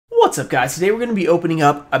What's up, guys? Today we're going to be opening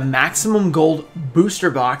up a maximum gold booster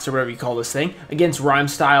box, or whatever you call this thing, against Rhyme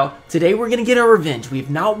Style. Today we're going to get our revenge. We have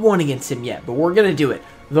not won against him yet, but we're going to do it.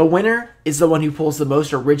 The winner is the one who pulls the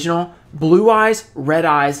most original Blue Eyes, Red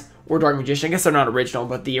Eyes, or Dark Magician. I guess they're not original,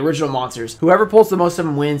 but the original monsters. Whoever pulls the most of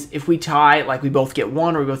them wins. If we tie, like we both get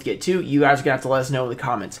one or we both get two, you guys are going to have to let us know in the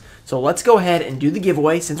comments. So let's go ahead and do the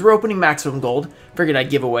giveaway. Since we're opening maximum gold, figured I'd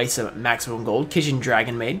give away some maximum gold. Kitchen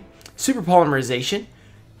Dragon Maid, Super Polymerization,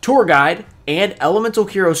 Tour Guide, and Elemental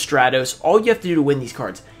Hero Stratos. All you have to do to win these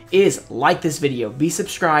cards is like this video, be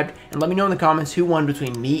subscribed, and let me know in the comments who won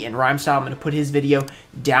between me and Rhyme Style. I'm going to put his video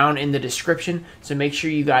down in the description, so make sure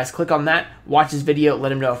you guys click on that, watch his video,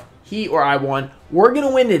 let him know if he or I won. We're going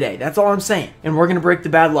to win today, that's all I'm saying, and we're going to break the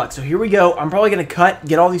bad luck. So here we go. I'm probably going to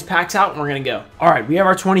get all these packs out, and we're going to go. Alright, we have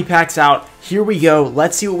our 20 packs out. Here we go.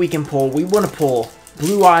 Let's see what we can pull. We want to pull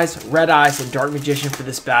Blue Eyes, Red Eyes, and Dark Magician for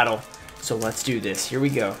this battle. So let's do this. Here we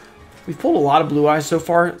go. We've pulled a lot of Blue Eyes so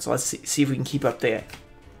far, so let's see if we can keep up the...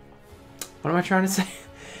 What am I trying to say?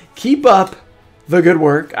 Keep up the good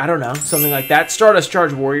work. I don't know. Something like that. Stardust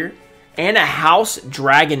Charge Warrior. And a House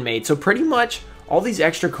Dragon Maid. So pretty much all these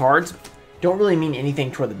extra cards don't really mean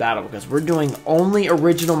anything toward the battle because we're doing only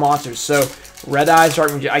original monsters. So Red Eyes,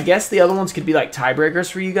 Dark Magician. I guess the other ones could be like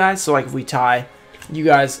tiebreakers for you guys. So like if we tie... You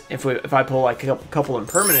guys, if I pull like a couple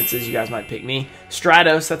impermanences, you guys might pick me.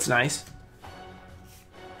 Stratos, that's nice.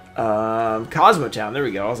 Cosmotown, there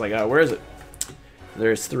we go. I was like, oh, where is it?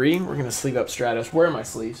 There's 3. We're going to sleeve up Stratos. Where are my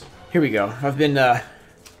sleeves? Here we go. I've been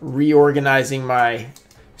reorganizing my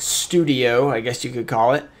studio, I guess you could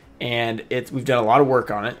call it. And we've done a lot of work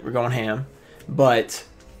on it. We're going ham. But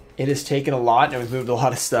it has taken a lot, and we've moved a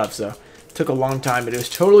lot of stuff. So it took a long time, but it was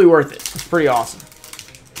totally worth it. It's pretty awesome.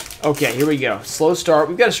 Okay, here we go. Slow start.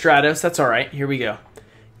 We've got a Stratos. That's all right. Here we go.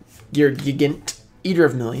 Gear Gigant, Eater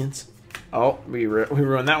of Millions. Oh, we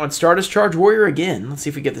ruined that one. Stardust Charge Warrior again. Let's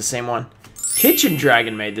see if we get the same one. Kitchen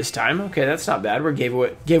Dragon Maid this time. Okay, that's not bad. We gave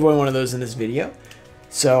away one of those in this video.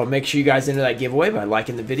 So make sure you guys enter that giveaway by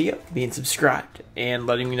liking the video, being subscribed, and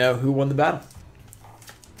letting me know who won the battle.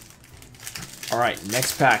 Alright,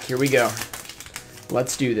 next pack. Here we go.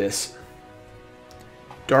 Let's do this.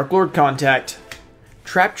 Dark Lord Contact.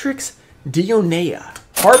 Traptrix Dionea.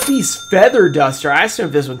 Harpy's Feather Duster. I asked him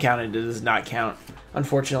if this one counted. It does not count,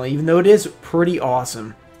 unfortunately, even though it is pretty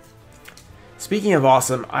awesome. Speaking of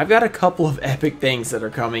awesome, I've got a couple of epic things that are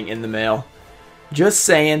coming in the mail. Just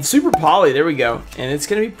saying. Super Poly, there we go. And it's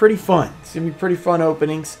going to be pretty fun. It's going to be pretty fun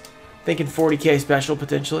openings. Thinking 40k special,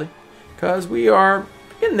 potentially. Because we are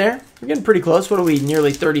getting there. We're getting pretty close. What are we,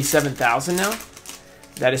 nearly 37,000 now?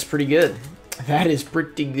 That is pretty good. That is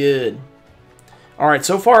pretty good. Alright,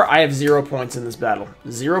 so far I have 0 points in this battle.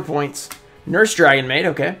 0 points. Nurse Dragon Maid,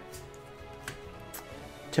 okay.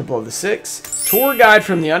 Temple of the Six. Tour Guide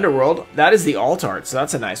from the Underworld. That is the alt art, so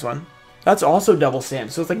that's a nice one. That's also double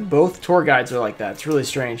stamped, so it's like both tour guides are like that. It's really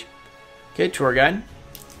strange. Okay, Tour Guide.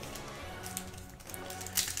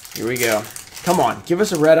 Here we go. Come on, give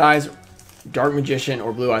us a Red Eyes, Dark Magician,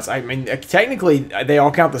 or Blue Eyes. I mean, technically, they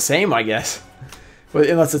all count the same, I guess. But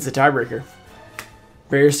unless it's a tiebreaker.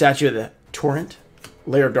 Barrier Statue of the Torrent.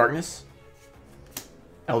 Lair of Darkness.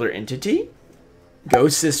 Elder Entity.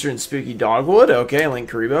 Ghost Sister and Spooky Dogwood. Okay, Link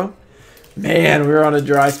Karibo. Man, we're on a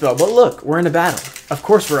dry spell. But look, we're in a battle. Of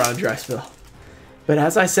course we're on a dry spell. But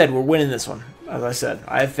as I said, we're winning this one. As I said,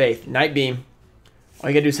 I have faith. Night Beam. All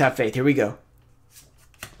you gotta do is have faith. Here we go.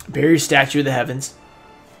 Barrier Statue of the Heavens.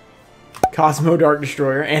 Cosmo Dark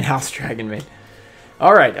Destroyer. And House Dragon Maid.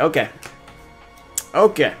 Alright, okay.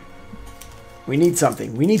 Okay. We need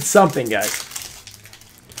something. We need something, guys.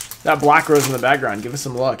 That Black Rose in the background. Give us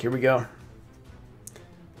some luck. Here we go.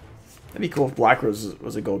 That'd be cool if Black Rose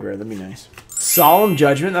was a gold rare. That'd be nice. Solemn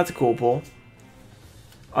Judgment. That's a cool pull.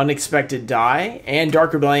 Unexpected Die. And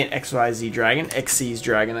Dark Rebellion XYZ Dragon. XC's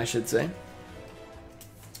Dragon, I should say.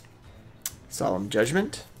 Solemn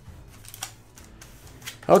Judgment.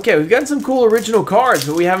 Okay, we've gotten some cool original cards,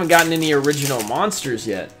 but we haven't gotten any original monsters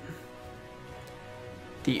yet.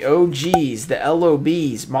 The OGs, the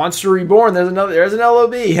LOBs. Monster Reborn. There's an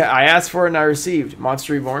LOB. I asked for it and I received.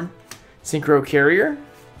 Monster Reborn. Synchro Carrier.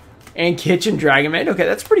 And Kitchen Dragon Maid. Okay,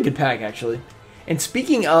 that's a pretty good pack, actually. And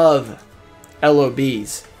speaking of LOBs,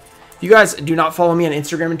 if you guys do not follow me on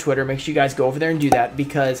Instagram and Twitter, make sure you guys go over there and do that,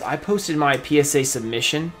 because I posted my PSA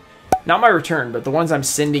submission. Not my return, but the ones I'm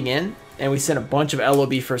sending in. And we sent a bunch of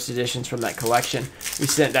LOB first editions from that collection. We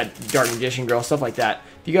sent that Dark Magician Girl, stuff like that.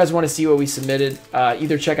 If you guys want to see what we submitted,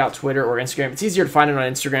 either check out Twitter or Instagram. It's easier to find it on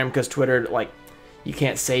Instagram because Twitter, like, you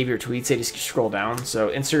can't save your tweets, they just scroll down. So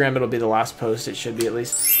Instagram, it'll be the last post, it should be at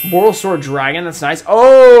least. Boral Sword Dragon, that's nice.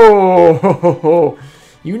 Oh!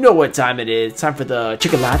 You know what time it is. It's time for the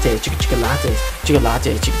chicolates, chicolates,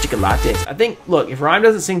 chicolates, chicolates. I think, look, if Rhyme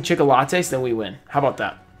doesn't sing chicolates, then we win. How about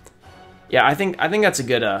that? Yeah, I think that's a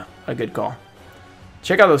good call.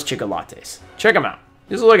 Check out those chicolates. Check them out.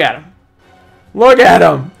 Just look at them. Look at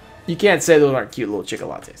them. You can't say those aren't cute little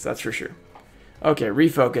chicolates. That's for sure. Okay,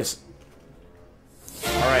 refocus.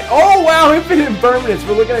 All right. Oh wow, infinite impermanence.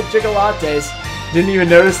 We're looking at chicolates. Didn't even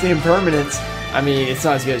notice the impermanence. I mean, it's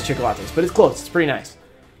not as good as chicolates, but it's close. It's pretty nice.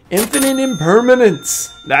 Infinite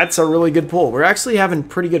impermanence. That's a really good pull. We're actually having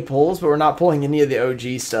pretty good pulls, but we're not pulling any of the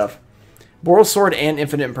OG stuff. Boral Sword and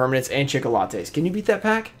infinite impermanence and chicolates. Can you beat that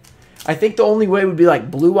pack? I think the only way would be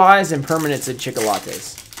like Blue Eyes, impermanence, and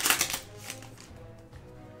chicolates.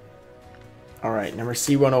 All right, number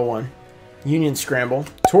C101. Union Scramble.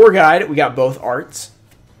 Tour Guide. We got both arts.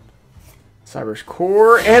 Cyber's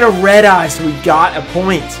Core and a Red Eye, so we got a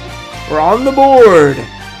point. We're on the board.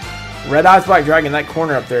 Red Eyes Black Dragon. That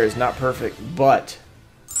corner up there is not perfect, but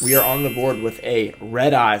we are on the board with a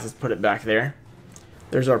Red Eyes. Let's put it back there.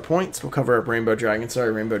 There's our points. We'll cover up Rainbow Dragon.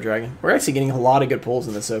 Sorry, Rainbow Dragon. We're actually getting a lot of good pulls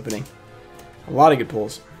in this opening. A lot of good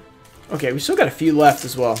pulls. Okay, we still got a few left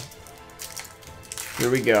as well.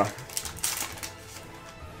 Here we go.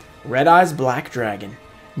 Red Eyes Black Dragon.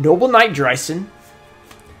 Noble Knight Dryson.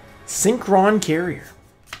 Synchron Carrier.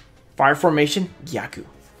 Fire Formation, Yaku.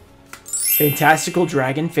 Fantastical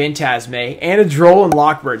Dragon, Phantasme. And a Droll and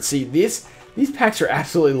Lockbird. See, these packs are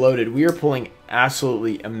absolutely loaded. We are pulling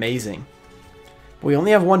absolutely amazing. We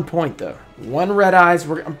only have 1 point, though. 1 Red Eyes.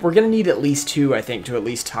 We're going to need at least 2, I think, to at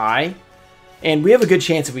least tie. And we have a good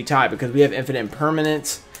chance if we tie because we have Infinite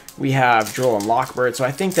Impermanence. We have Droll and Lockbird. So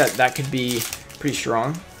I think that could be pretty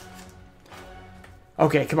strong.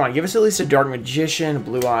 Okay, come on. Give us at least a Dark Magician, a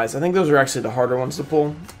Blue Eyes. I think those are actually the harder ones to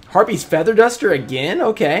pull. Harpy's Feather Duster again?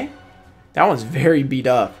 Okay. That one's very beat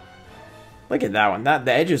up. Look at that one.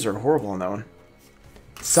 The edges are horrible on that one.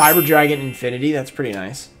 Cyber Dragon Infinity. That's pretty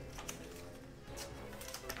nice.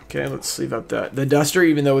 Okay, let's sleeve up the Duster,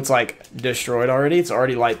 even though it's like destroyed already. It's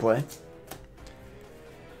already light play.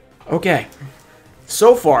 Okay.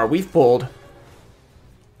 So far, we've pulled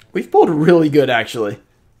really good, actually.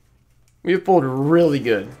 We've pulled really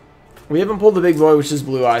good. We haven't pulled the big boy, which is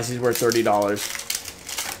Blue Eyes. He's worth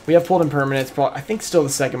 $30. We have pulled Impermanence. I think still the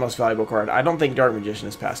second most valuable card. I don't think Dark Magician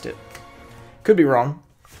has passed it. Could be wrong.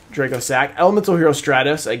 Draco Sack. Elemental Hero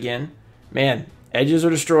Stratos again. Man, edges are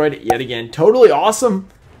destroyed yet again. Totally awesome.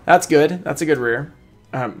 That's good. That's a good rare.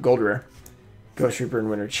 Gold rare. Ghost Reaper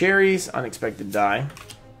and Winter Cherries. Unexpected Die.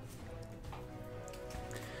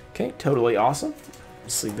 Okay, totally awesome.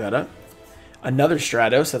 Let's leave that up. Another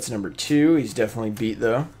Stratos. That's number 2. He's definitely beat,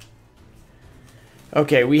 though.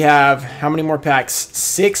 Okay, we have how many more packs?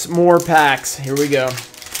 6 more packs. Here we go.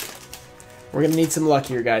 We're going to need some luck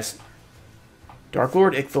here, guys. Dark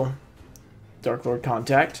Lord Ichthel. Dark Lord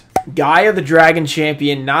Contact. Gaia the Dragon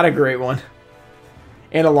Champion. Not a great one.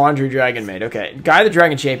 And a Laundry Dragon Maid. Okay, Gaia the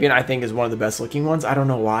Dragon Champion I think is one of the best looking ones. I don't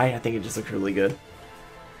know why. I think it just looks really good.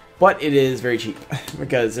 But it is very cheap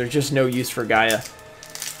because there's just no use for Gaia.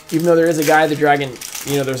 Even though there is a Gaia the Dragon,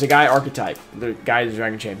 you know, there's a Gaia archetype. The Gaia the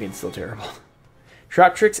Dragon Champion is still terrible.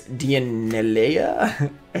 Trap Tricks,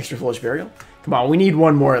 Dianelea, Extra Foolish Burial. Come on, we need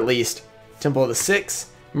one more at least. Temple of the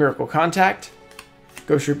Six, Miracle Contact,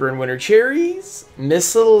 Ghost Reaper and Winter Cherries,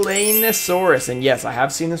 Miscellaneousaurus. And yes, I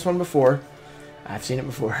have seen this one before. I've seen it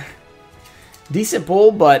before. Decent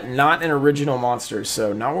pull, but not an original monster.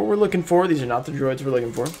 So not what we're looking for. These are not the droids we're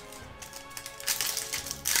looking for.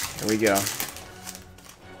 Here we go.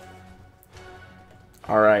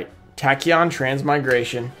 Alright. Tachyon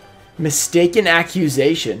Transmigration. Mistaken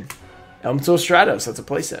Accusation. Elemental Stratos. That's a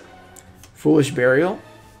playset. Foolish Burial.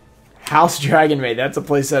 House Dragon Maid. That's a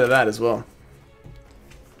playset of that as well.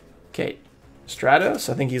 Okay. Stratos.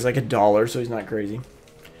 I think he's like $1, so he's not crazy.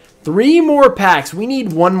 3 more packs. We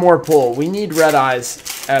need 1 more pull. We need Red Eyes.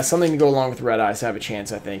 Something to go along with Red Eyes to have a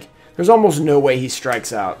chance, I think. There's almost no way he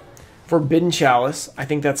strikes out. Forbidden Chalice. I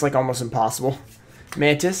think that's like almost impossible.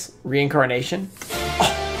 Mantis. Reincarnation.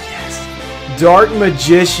 Oh, yes. Dark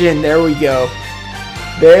Magician. There we go.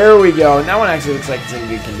 There we go. And that one actually looks like it's in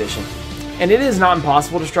good condition. And it is not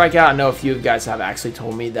impossible to strike out. I know a few of you guys have actually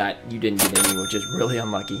told me that you didn't get any, which is really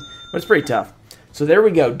unlucky. But it's pretty tough. So there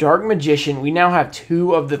we go. Dark Magician. We now have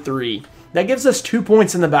 2 of the 3. That gives us 2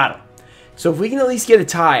 points in the battle. So if we can at least get a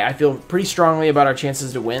tie, I feel pretty strongly about our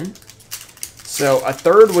chances to win. So a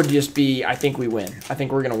 3rd would just be, I think we win. I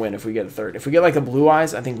think we're going to win if we get a 3rd. If we get like a Blue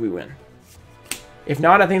Eyes, I think we win. If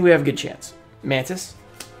not, I think we have a good chance. Mantis.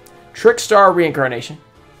 Trickstar Reincarnation.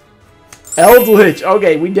 Eldritch.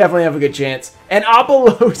 Okay, we definitely have a good chance. And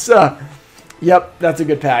Apollosa. Yep, that's a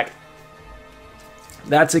good pack.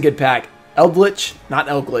 That's a good pack. Eldritch, not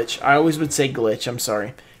Eldritch. I always would say glitch. I'm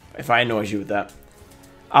sorry if I annoys you with that.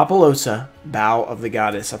 Apollosa, Bow of the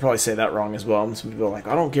Goddess. I probably say that wrong as well. Some people are like,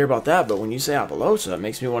 I don't care about that, but when you say Apollosa, it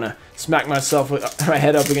makes me want to smack myself with my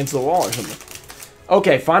head up against the wall or something.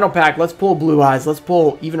 Okay, final pack. Let's pull Blue Eyes. Let's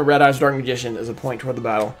pull even a Red Eyes Dark Magician as a point toward the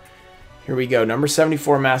battle. Here we go. Number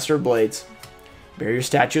 74, Master of Blades. Barrier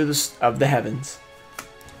Statue of the Heavens.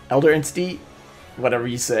 Elder Entity, whatever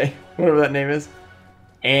you say, whatever that name is.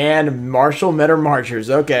 And Martial Meta Marchers.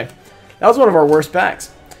 Okay, that was one of our worst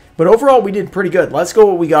packs. But overall, we did pretty good. Let's go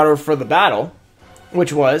what we got for the battle,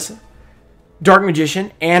 which was Dark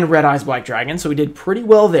Magician and Red Eyes Black Dragon. So we did pretty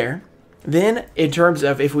well there. Then, in terms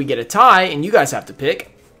of if we get a tie, and you guys have to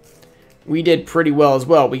pick, we did pretty well as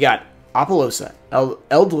well. We got Apollosa,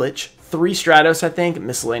 Eldritch, 3 Stratos, I think,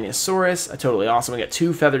 Miscellaneous Saurus, totally awesome. We got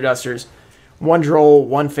 2 Feather Dusters, 1 Droll,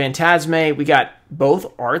 1 Phantasme. We got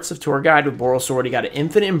both Arts of Tour Guide with Boral Sword. We got an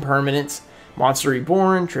Infinite Impermanence, Monster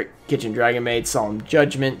Reborn, Trick Kitchen Dragon Maid, Solemn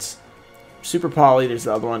Judgments, Super Poly, there's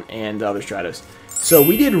the other one, and the other Stratos. So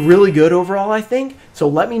we did really good overall, I think. So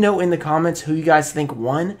let me know in the comments who you guys think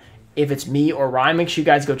won. If it's me or Ryan, make sure you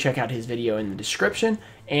guys go check out his video in the description.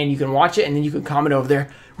 And you can watch it, and then you can comment over there,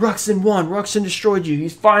 Ruxin won, Ruxin destroyed you,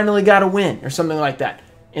 he's finally got a win, or something like that.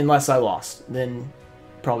 Unless I lost, then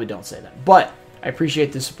probably don't say that. But I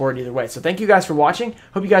appreciate the support either way. So thank you guys for watching.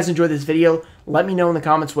 Hope you guys enjoyed this video. Let me know in the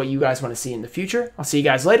comments what you guys want to see in the future. I'll see you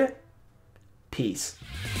guys later. Peace.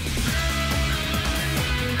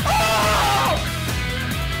 Oh!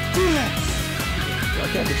 Yes!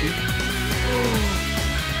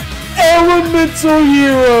 Elemental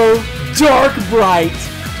Hero, Dark Bright.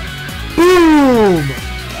 Boom!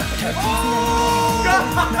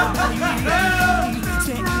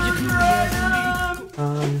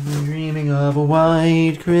 I'm dreaming of a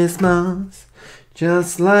white Christmas,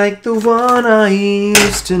 just like the one I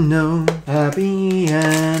used to know, happy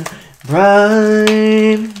and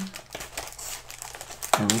bright.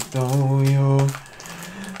 Although your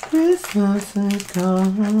Christmas has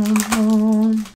come home.